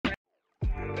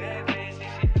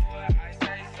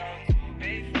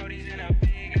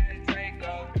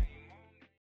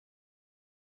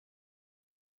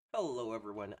Hello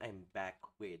everyone, I'm back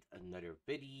with another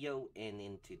video, and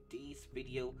in today's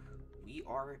video we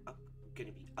are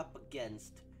gonna be up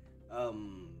against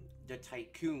the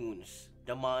tycoons,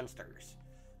 the monsters,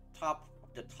 top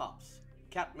of the tops,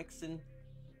 Capp Mixen,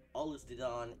 Olus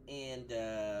and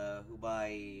who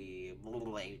by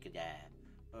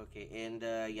okay, and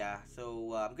yeah,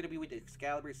 so I'm gonna be with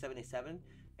Excalibur 77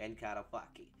 and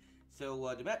Karafaki.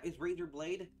 So the map is Razor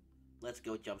Blade. Let's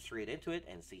go jump straight into it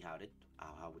and see how it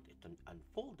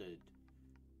unfolded.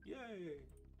 Yay!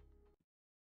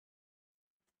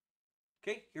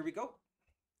 Okay, here we go.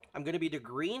 I'm gonna be the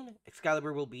green,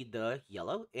 Excalibur will be the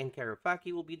yellow, and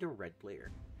Karafaki will be the red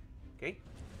player. Okay,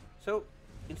 so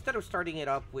instead of starting it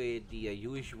off with the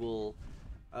usual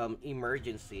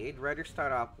emergency, I'd rather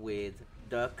start off with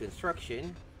the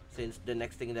construction, since the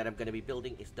next thing that I'm gonna be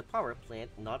building is the power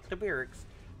plant, not the barracks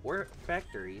or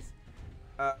factories.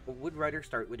 Would rather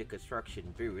start with the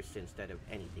construction boost instead of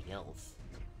anything else.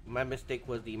 My mistake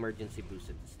was the emergency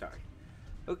boost at the start.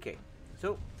 Okay,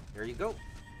 so there you go.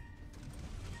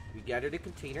 We gather the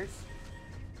containers,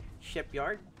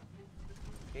 shipyard.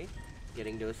 Okay,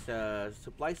 getting those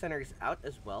supply centers out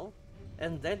as well,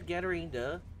 and then gathering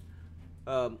the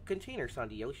containers on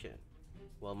the ocean.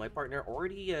 Well, my partner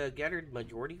already gathered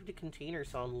majority of the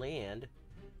containers on land.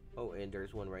 Oh, and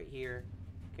there's one right here.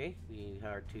 Okay, we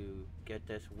have to get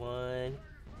this one.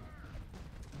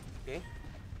 Okay.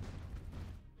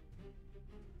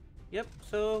 Yep,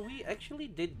 so we actually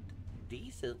did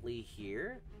decently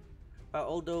here.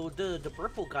 Although the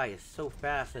purple guy is so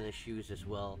fast in his shoes as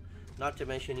well. Not to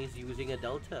mention he's using a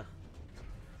delta.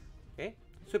 Okay,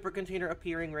 super container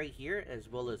appearing right here as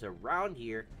well as around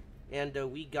here. And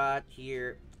we got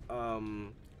here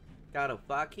Karafaki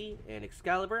and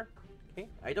Excalibur. Okay,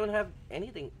 I don't have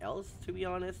anything else, to be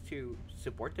honest, to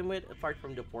support them with, apart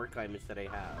from the 4 diamonds that I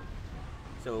have.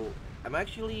 So, I'm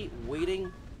actually waiting.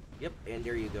 Yep, and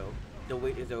there you go. The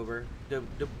wait is over. The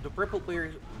purple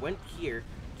players went here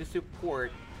to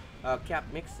support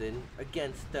Capp Mixen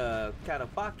against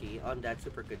Karafaki on that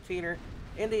super container.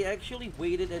 And they actually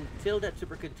waited until that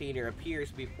super container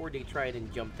appears before they tried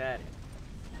and jumped at it.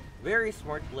 Very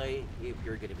smart play, if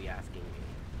you're going to be asking me.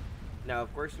 Now,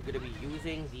 of course, we're going to be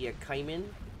using the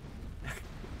Cayman.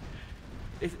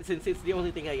 Since it's the only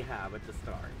thing I have at the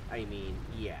start. I mean,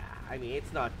 yeah. I mean,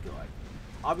 it's not good.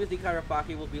 Obviously,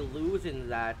 Karafaki will be losing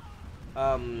that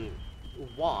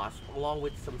Wasp, along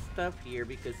with some stuff here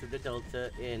because of the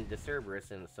Delta and the Cerberus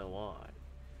and so on.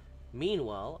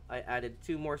 Meanwhile, I added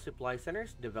 2 more supply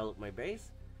centers, developed my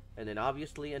base, and then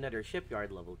obviously another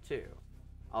shipyard level 2.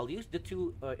 I'll use the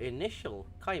 2 initial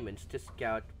Caymans to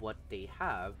scout what they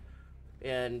have.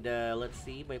 And let's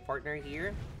see, my partner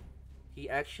here, he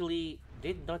actually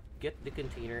did not get the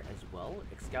container as well.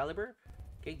 Excalibur,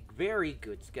 okay, very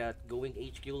good scout, going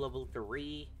HQ level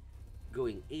 3,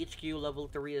 going HQ level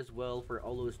 3 as well for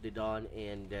Olus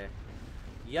and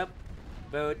yep,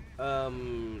 but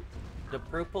the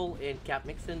purple and Capp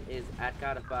Mixen is at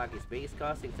Karafaki's base,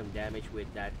 causing some damage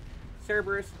with that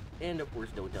Cerberus, and of course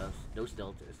those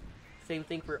deltas. Same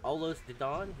thing for Olus,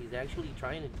 he's actually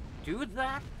trying to do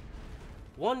that.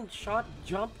 One shot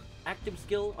jump active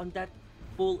skill on that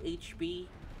full HP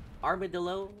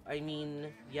Armadillo. I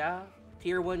mean, yeah,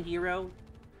 tier 1 hero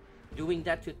doing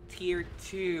that to tier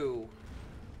 2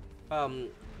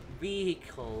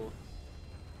 vehicle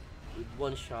with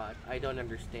 1 shot. I don't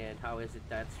understand, how is it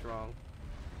that strong?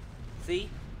 See?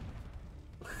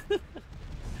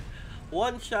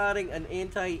 One-shotting an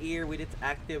anti-air with its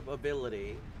active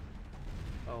ability.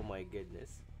 Oh my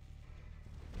goodness.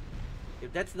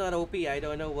 If that's not OP, I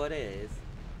don't know what is.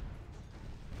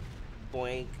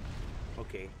 Boink.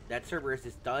 Okay, that Cerberus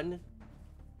is done.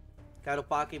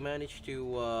 Karafaki managed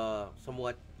to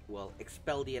somewhat, well,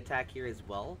 expel the attack here as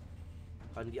well.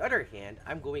 On the other hand,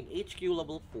 I'm going HQ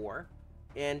level 4,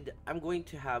 and I'm going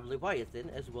to have Leviathan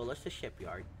as well as the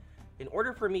shipyard. In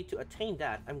order for me to attain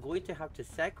that, I'm going to have to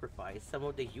sacrifice some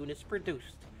of the units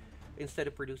produced. Instead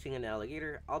of producing an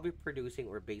alligator, I'll be producing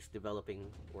or developing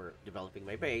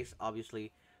my base,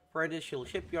 obviously, for additional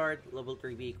shipyard, level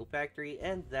 3 vehicle factory,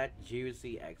 and that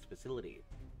juicy X facility.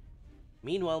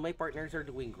 Meanwhile, my partners are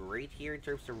doing great here in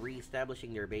terms of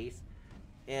re-establishing their base,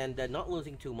 and not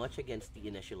losing too much against the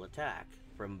initial attack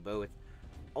from both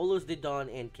Olus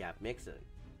and Capp Mixen.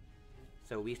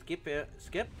 So we skip.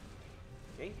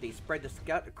 Okay, they spread the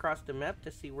scout across the map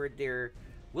to see where there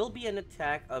will be an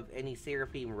attack of any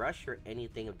Seraphim Rush or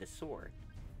anything of the sort.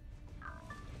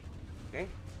 Okay.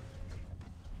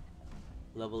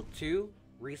 Level 2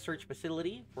 research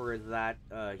facility for that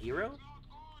hero.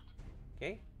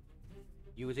 Okay.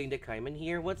 Using the Cayman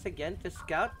here once again to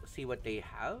scout, see what they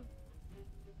have.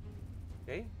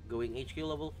 Okay, going HQ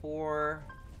level 4.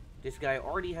 This guy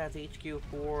already has HQ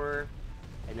 4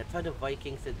 and a ton of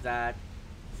Vikings at that.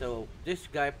 So this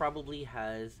guy probably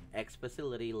has X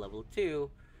facility level 2,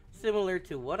 similar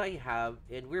to what I have,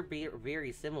 and we're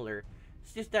very similar.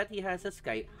 It's just that he has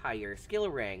a higher skill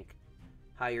rank,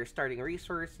 higher starting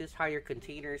resources, higher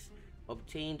containers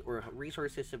obtained, or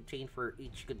resources obtained for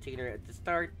each container at the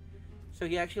start. So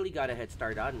he actually got a head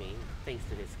start on me, thanks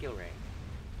to his skill rank.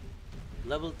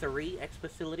 Level 3 X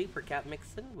facility for Capp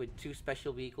Mixen with 2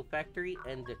 special vehicle factory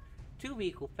and 2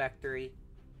 vehicle factory.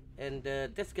 And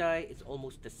this guy is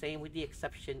almost the same with the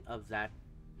exception of that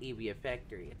EV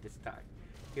factory at the start.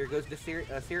 Here goes the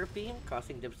Seraphim,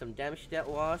 causing them some damage to that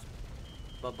wasp.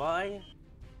 Bye-bye.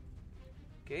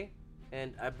 Okay,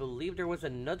 and I believe there was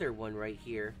another one right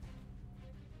here.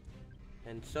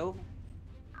 And so,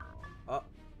 oh,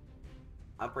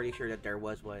 I'm pretty sure that there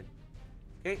was one.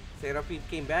 Okay, Seraphim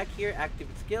came back here, active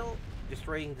skill,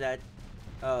 destroying that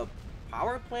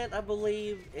power plant, I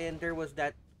believe. And there was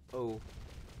that, oh.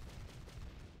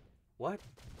 What?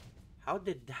 How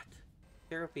did that?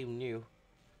 Seraphim knew.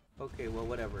 Okay, well,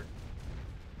 whatever.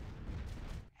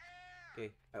 Okay,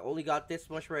 I only got this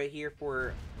much right here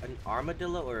for an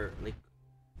armadillo or like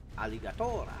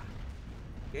alligatora.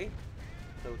 Okay,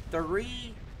 so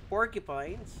 3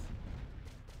 porcupines.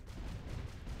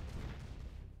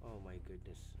 Oh my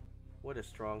goodness, what a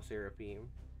strong Seraphim.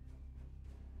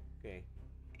 Okay,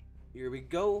 here we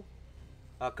go.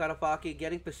 Karafaki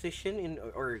getting position in,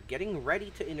 or getting ready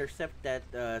to intercept that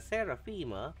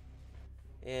Seraphima,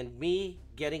 and me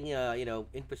getting you know,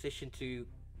 in position to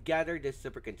gather this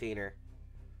super container.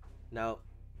 Now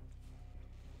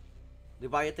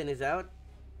Leviathan is out.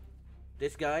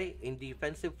 This guy in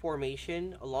defensive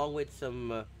formation along with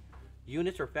some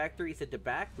units or factories at the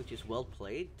back, which is well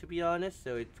played, to be honest,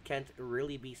 so it can't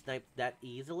really be sniped that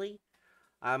easily.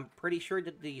 I'm pretty sure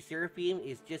that the Seraphim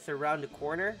is just around the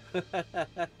corner.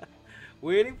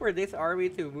 Waiting for this army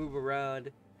to move around.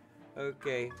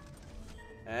 Okay.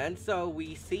 And so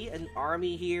we see an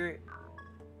army here.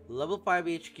 Level 5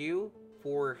 HQ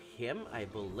for him, I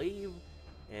believe.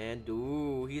 And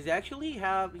ooh, he actually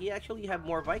have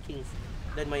more Vikings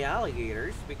than my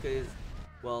alligators because,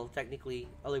 well, technically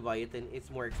a Leviathan is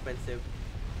more expensive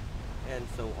and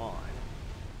so on.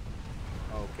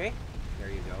 Okay, there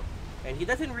you go. And he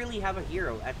doesn't really have a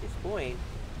hero at this point,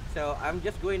 so I'm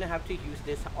just going to have to use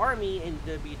this army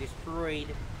and be destroyed.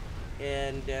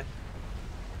 And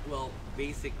well,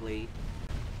 basically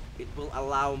it will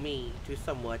allow me to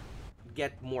somewhat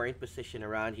get more in position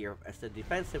around here as the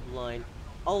defensive line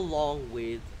along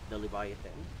with the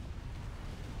Leviathan.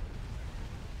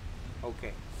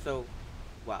 Okay, so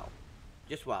wow,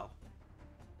 just wow.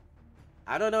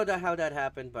 I don't know how that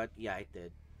happened, but yeah, it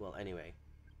did. Well, anyway,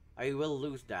 I will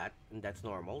lose that, and that's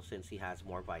normal since he has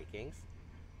more Vikings.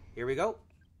 Here we go.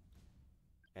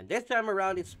 And this time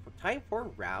around, it's time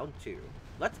for round 2.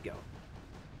 Let's go.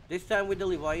 This time with the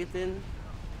Leviathan,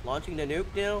 launching the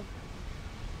nuke now.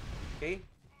 Okay.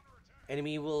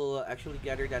 Enemy will actually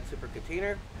gather that super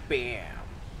container. Bam!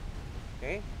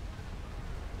 Okay.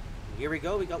 Here we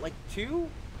go. We got like 2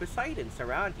 Poseidons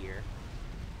around here.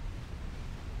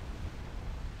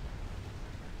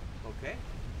 Okay.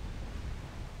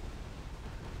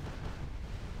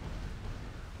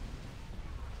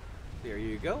 There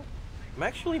you go. I'm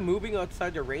actually moving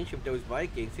outside the range of those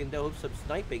Vikings in the hopes of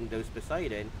sniping those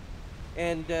Poseidon.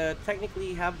 And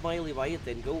technically have my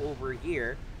Leviathan go over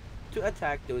here to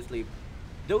attack those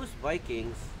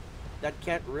Vikings that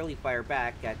can't really fire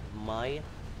back at my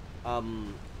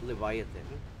Leviathan.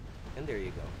 And there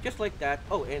you go. Just like that.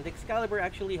 Oh, and Excalibur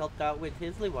actually helped out with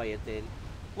his Leviathan.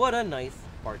 What a nice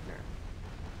partner.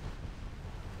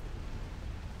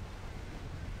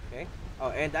 Okay. Oh,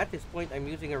 and at this point, I'm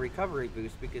using a recovery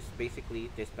boost because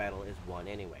basically this battle is won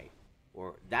anyway.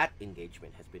 Or that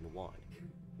engagement has been won.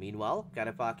 Meanwhile,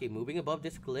 Karafaki moving above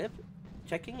this cliff,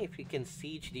 checking if he can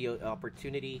siege the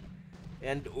opportunity.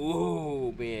 And,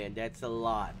 ooh, man, that's a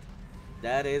lot.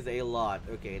 That is a lot.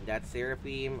 Okay, and that's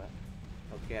Seraphim.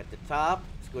 Okay, at the top,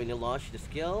 he's going to launch the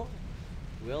skill.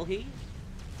 Will he?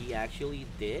 He actually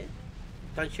did.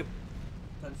 Tons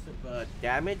of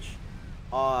damage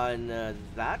on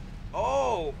that.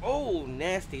 Oh,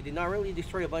 nasty. Did not really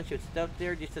destroy a bunch of stuff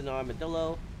there. Just an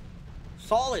armadillo.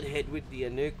 Solid hit with the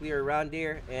nuclear around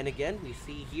there. And again, we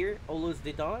see here, Olus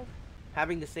Didon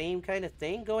having the same kind of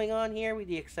thing going on here, with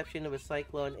the exception of a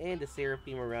Cyclone and the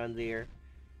Seraphim around there.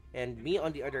 And me,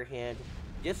 on the other hand,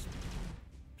 just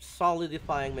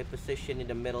solidifying my position in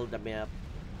the middle of the map.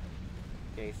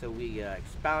 Okay, so we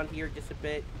expound here just a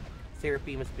bit.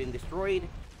 Seraphim has been destroyed.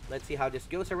 Let's see how this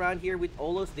goes around here with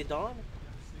Olus Didon.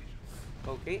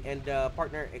 Okay, and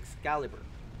partner Excalibur.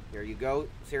 There you go.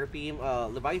 Seraphim,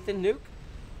 Leviathan Nuke.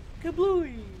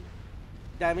 Kablooey!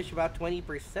 Damage about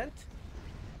 20%.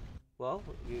 Well,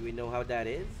 we know how that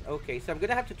is. Okay, so I'm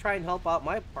gonna have to try and help out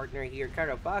my partner here,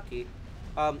 Karafaki.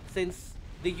 Since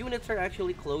the units are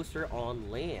actually closer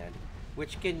on land,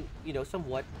 which can, you know,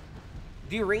 somewhat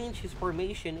derange his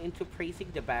formation into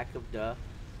facing the back of the,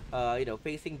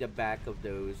 facing the back of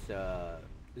those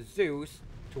zoos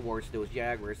towards those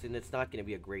jaguars, and it's not gonna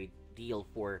be a great deal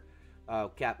for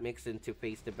Capp Mixen to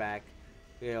face the back,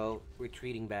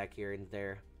 retreating back here and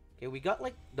there. Okay, we got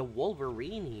like the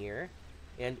Wolverine here,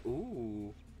 and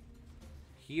ooh,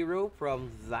 hero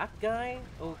from that guy.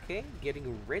 Okay,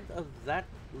 getting rid of that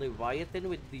Leviathan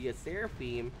with the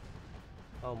Seraphim.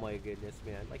 Oh my goodness,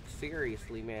 man. Like,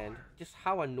 seriously, man. Just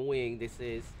how annoying this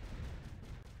is.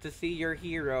 To see your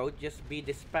hero just be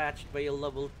dispatched by a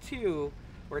level 2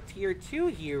 or tier 2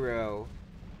 hero.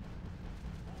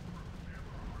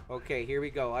 Okay, here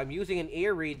we go. I'm using an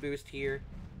air raid boost here.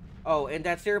 Oh, and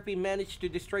that Seraphim managed to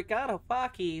destroy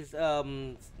Karafaki's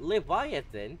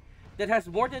Leviathan that has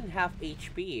more than half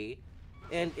HP.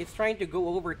 And it's trying to go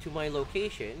over to my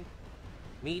location.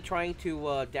 Me trying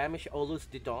to damage Olus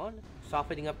the Dawn,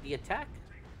 softening up the attack.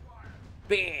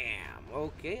 Bam!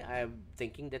 Okay, I'm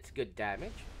thinking that's good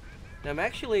damage. Now I'm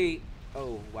actually...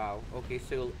 Oh, wow. Okay,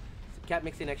 so Capp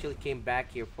Mixen actually came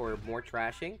back here for more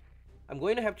trashing. I'm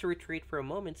going to have to retreat for a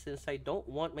moment since I don't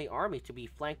want my army to be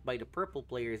flanked by the purple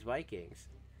player's Vikings.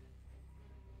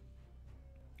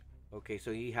 Okay,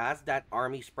 so he has that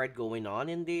army spread going on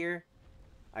in there.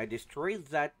 I destroyed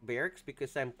that barracks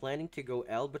because I'm planning to go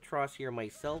Albatross here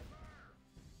myself.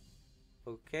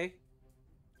 Okay.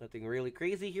 Nothing really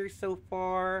crazy here so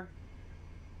far.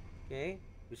 Okay.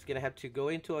 Just gonna have to go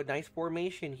into a nice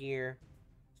formation here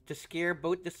to scare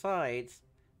both the sides.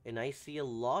 And I see a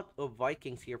lot of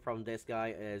Vikings here from this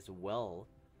guy as well.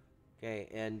 Okay,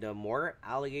 and more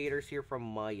alligators here from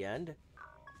my end.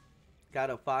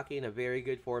 Karafaki in a very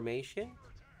good formation.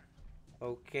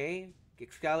 Okay.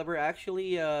 Excalibur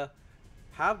actually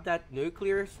have that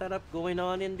nuclear setup going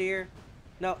on in there.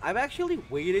 Now, I've actually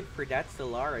waited for that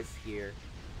Solaris here.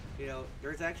 You know,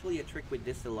 there's actually a trick with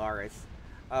this Solaris.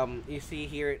 You see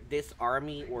here, this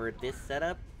army or this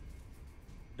setup,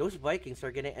 those Vikings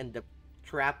are gonna end up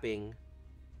trapping.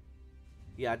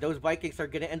 Yeah, those Vikings are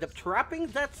gonna end up trapping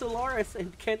that Solaris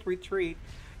and can't retreat.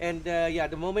 And yeah,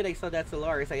 the moment I saw that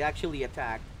Solaris, I actually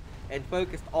attacked and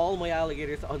focused all my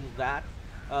alligators on that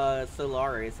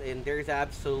Solaris, and there's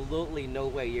absolutely no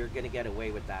way you're gonna get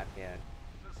away with that, man.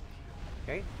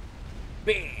 Okay.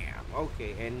 Bam!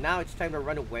 Okay, and now it's time to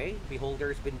run away.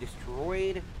 Beholder's been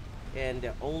destroyed, and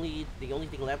the only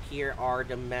thing left here are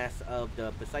the mass of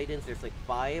the Poseidons. There's like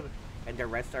 5, and the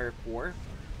rest are 4.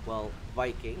 Well,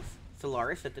 Vikings.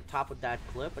 Solaris at the top of that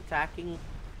cliff, attacking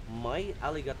my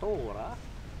Alligatora.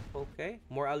 Okay,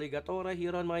 more Alligatora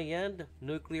here on my end.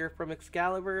 Nuclear from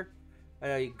Excalibur.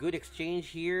 A good exchange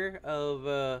here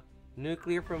of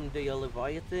nuclear from the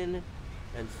Leviathan,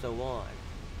 and so on.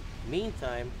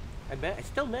 Meantime, I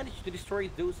still managed to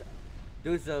destroy those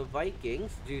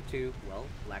Vikings due to, well,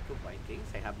 lack of Vikings.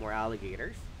 I have more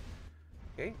alligators.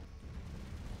 Okay,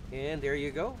 and there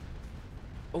you go.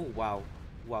 Oh wow,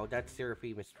 wow, that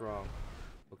Seraphim is strong.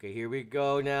 Okay, here we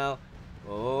go now.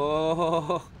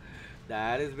 Oh,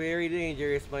 that is very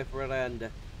dangerous, my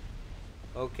friend.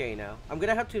 Okay, now I'm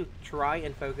gonna have to try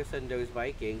and focus on those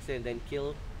Vikings and then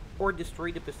kill or destroy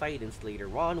the Poseidons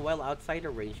later on while outside the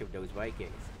range of those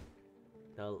Vikings.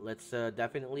 Now let's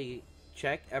definitely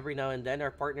check every now and then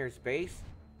our partner's base.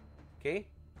 Okay,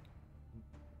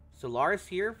 Solaris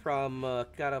here from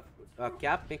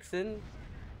Capp Mixen.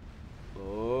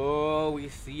 Oh, we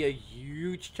see a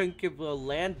huge chunk of a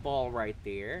land ball right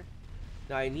there.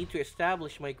 Now I need to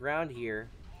establish my ground here.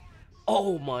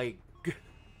 Oh my.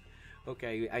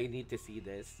 Okay, I need to see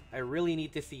this. I really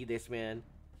need to see this, man.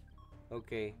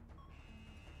 Okay.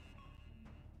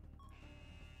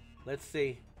 Let's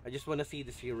see. I just want to see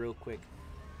this here real quick.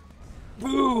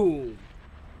 Boom!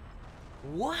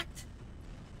 What?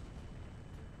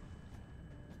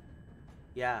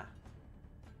 Yeah.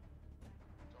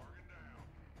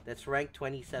 That's rank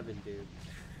 27, dude.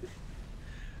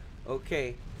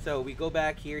 Okay, so we go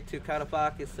back here to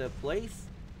Karafaki's place.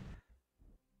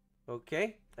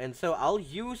 Okay. And so I'll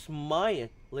use my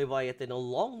Leviathan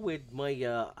along with my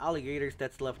alligators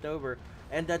that's left over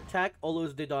and attack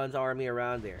Olus the Dawn's army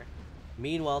around there.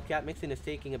 Meanwhile, Capp Mixen is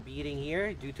taking a beating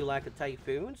here due to lack of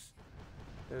typhoons.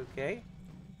 Okay.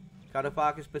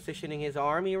 Karafaki is positioning his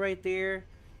army right there,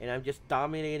 and I'm just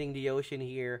dominating the ocean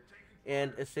here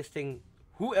and assisting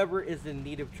whoever is in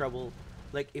need of trouble.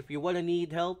 Like, if you want to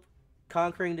need help,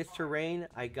 conquering this terrain,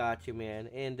 I got you, man.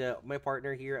 And my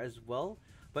partner here as well.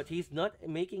 But he's not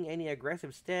making any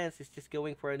aggressive stance. He's just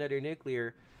going for another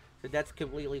nuclear. So that's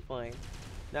completely fine.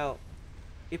 Now,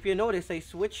 if you notice, I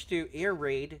switched to air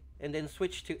raid and then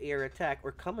switched to air attack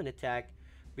or common attack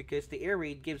because the air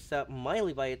raid gives my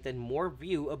Leviathan more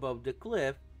view above the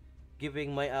cliff,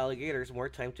 giving my alligators more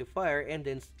time to fire, and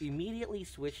then immediately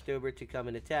switched over to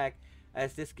common attack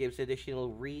as this gives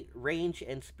additional range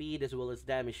and speed as well as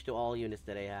damage to all units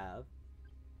that I have.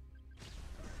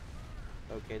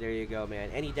 Okay, there you go, man.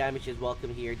 Any damage is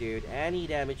welcome here, dude. Any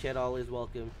damage at all is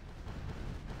welcome.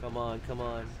 Come on, come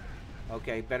on.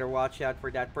 Okay, better watch out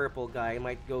for that purple guy. He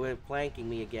might go in flanking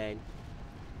me again.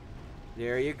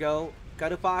 There you go.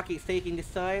 Karafaki's taking this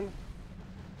time.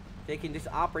 Taking this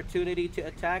opportunity to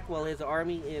attack while his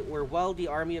army, while the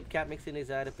army of Capp Mixen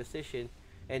is out of position.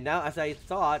 And now, as I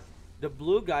thought, the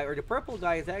blue guy, or the purple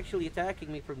guy, is actually attacking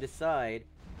me from the side.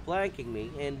 Flanking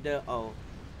me. And, oh.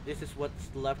 This is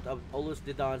what's left of Olus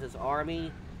Didon's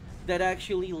army that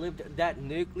actually lived that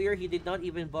nuclear. He did not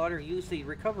even bother use the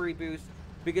recovery boost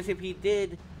because if he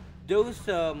did, those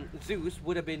Zeus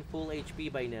would have been full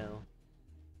HP by now.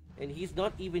 And he's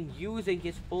not even using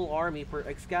his full army for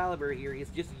Excalibur here.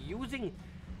 He's just using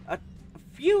a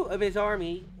few of his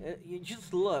army. You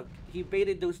just look. He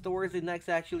baited those doors and that's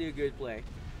actually a good play.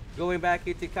 Going back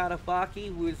here to Karafaki,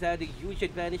 who has had a huge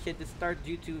advantage at the start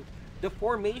due to the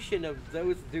formation of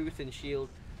those Zeus and Shield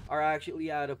are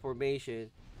actually out of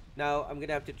formation. Now, I'm going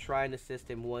to have to try and assist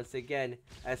him once again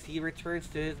as he returns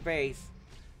to his base.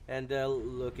 And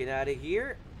looking at it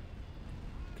here.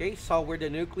 Okay, saw where the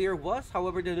nuclear was.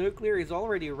 However, the nuclear is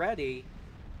already ready.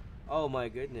 Oh my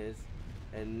goodness.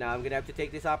 And now I'm going to have to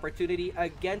take this opportunity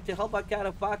again to help out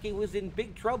Karafaki, who's in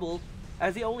big trouble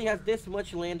as he only has this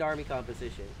much land army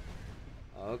composition.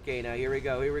 Okay, now here we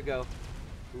go, here we go.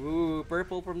 Ooh,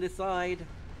 purple from this side.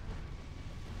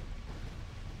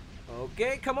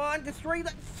 Okay, come on, destroy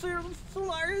that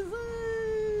Solaris.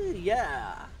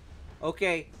 Yeah.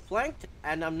 Okay, flanked,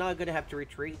 and I'm not gonna have to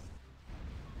retreat.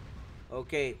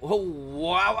 Okay. Oh,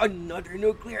 wow, another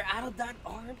nuclear out of that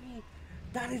army.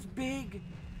 That is big.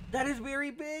 That is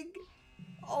very big.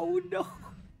 Oh, no.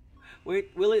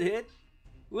 Wait, will it hit?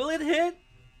 Will it hit?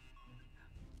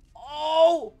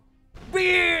 Oh,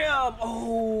 bam!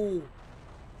 Oh.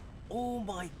 Oh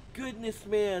my goodness,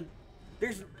 man.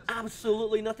 There's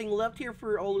absolutely nothing left here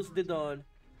for Olus Didon.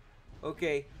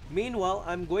 Okay, meanwhile,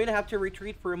 I'm going to have to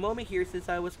retreat for a moment here since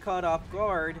I was caught off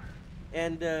guard.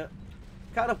 And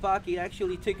Karafaki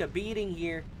actually took a beating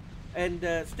here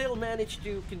and still managed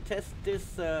to contest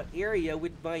this area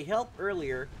with my help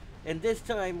earlier. And this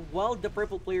time, while the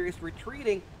purple player is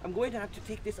retreating, I'm going to have to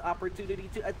take this opportunity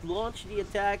to launch the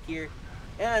attack here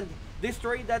and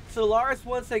destroy that Solaris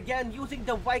once again, using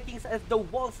the Vikings as the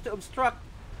walls to obstruct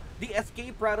the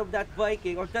escape route of that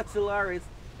Viking or that Solaris,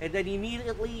 and then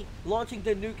immediately launching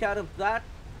the nuke out of that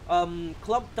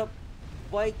clumped up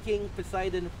Viking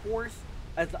Poseidon force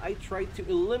as I try to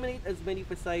eliminate as many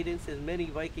Poseidons, as many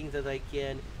Vikings as I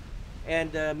can,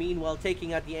 and meanwhile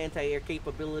taking out the anti-air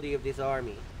capability of this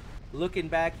army. Looking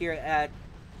back here at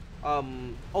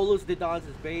Olus Didon's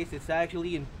base, it's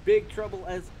actually in big trouble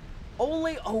as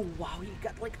only, oh wow, he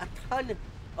got like a ton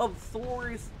of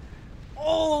Thors.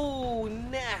 Oh,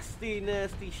 nasty,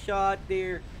 nasty shot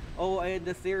there. Oh, and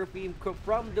the Seraphim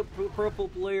from the purple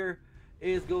player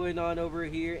is going on over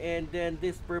here. And then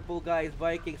this purple guy's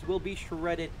Vikings will be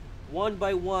shredded one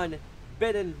by one,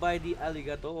 bitten by the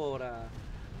Alligatora.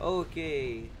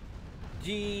 Okay.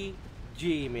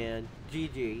 GG, man.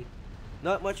 GG.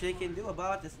 Not much they can do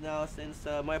about this now since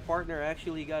my partner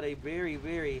actually got a very,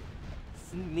 very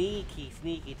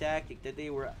sneaky tactic that they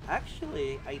were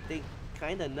actually, I think,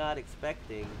 kind of not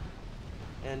expecting.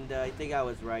 And I think I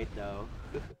was right though.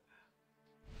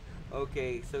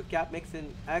 Okay, so Capp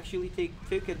Mixen actually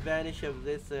took advantage of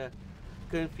this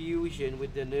confusion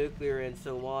with the nuclear and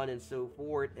so on and so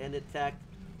forth and attacked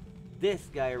this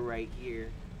guy right here.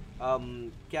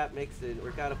 Capp Mixen,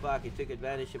 or Karafaki, took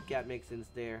advantage of Capp Mixen's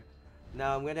there.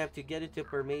 Now I'm gonna have to get into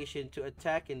formation to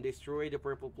attack and destroy the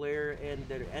purple player and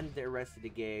end the rest of the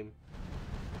game.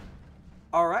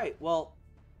 Alright, well,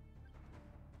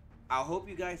 I hope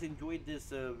you guys enjoyed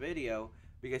this video,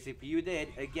 because if you did,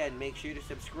 again, make sure to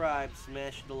subscribe,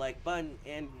 smash the like button,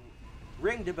 and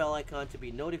ring the bell icon to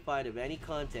be notified of any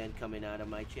content coming out of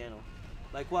my channel.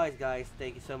 Likewise, guys,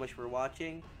 thank you so much for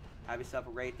watching. Have yourself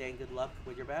a great day and good luck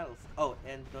with your battles. Oh,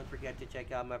 and don't forget to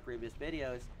check out my previous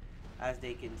videos, as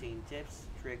they contain tips,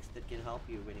 tricks that can help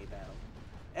you win a battle.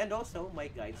 And also, my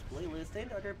guides playlist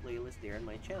and other playlists there on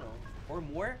my channel, for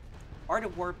more Art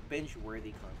of War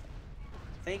binge-worthy content.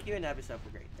 Thank you and have yourself a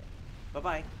great day. Bye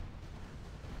bye.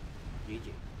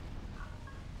 GG.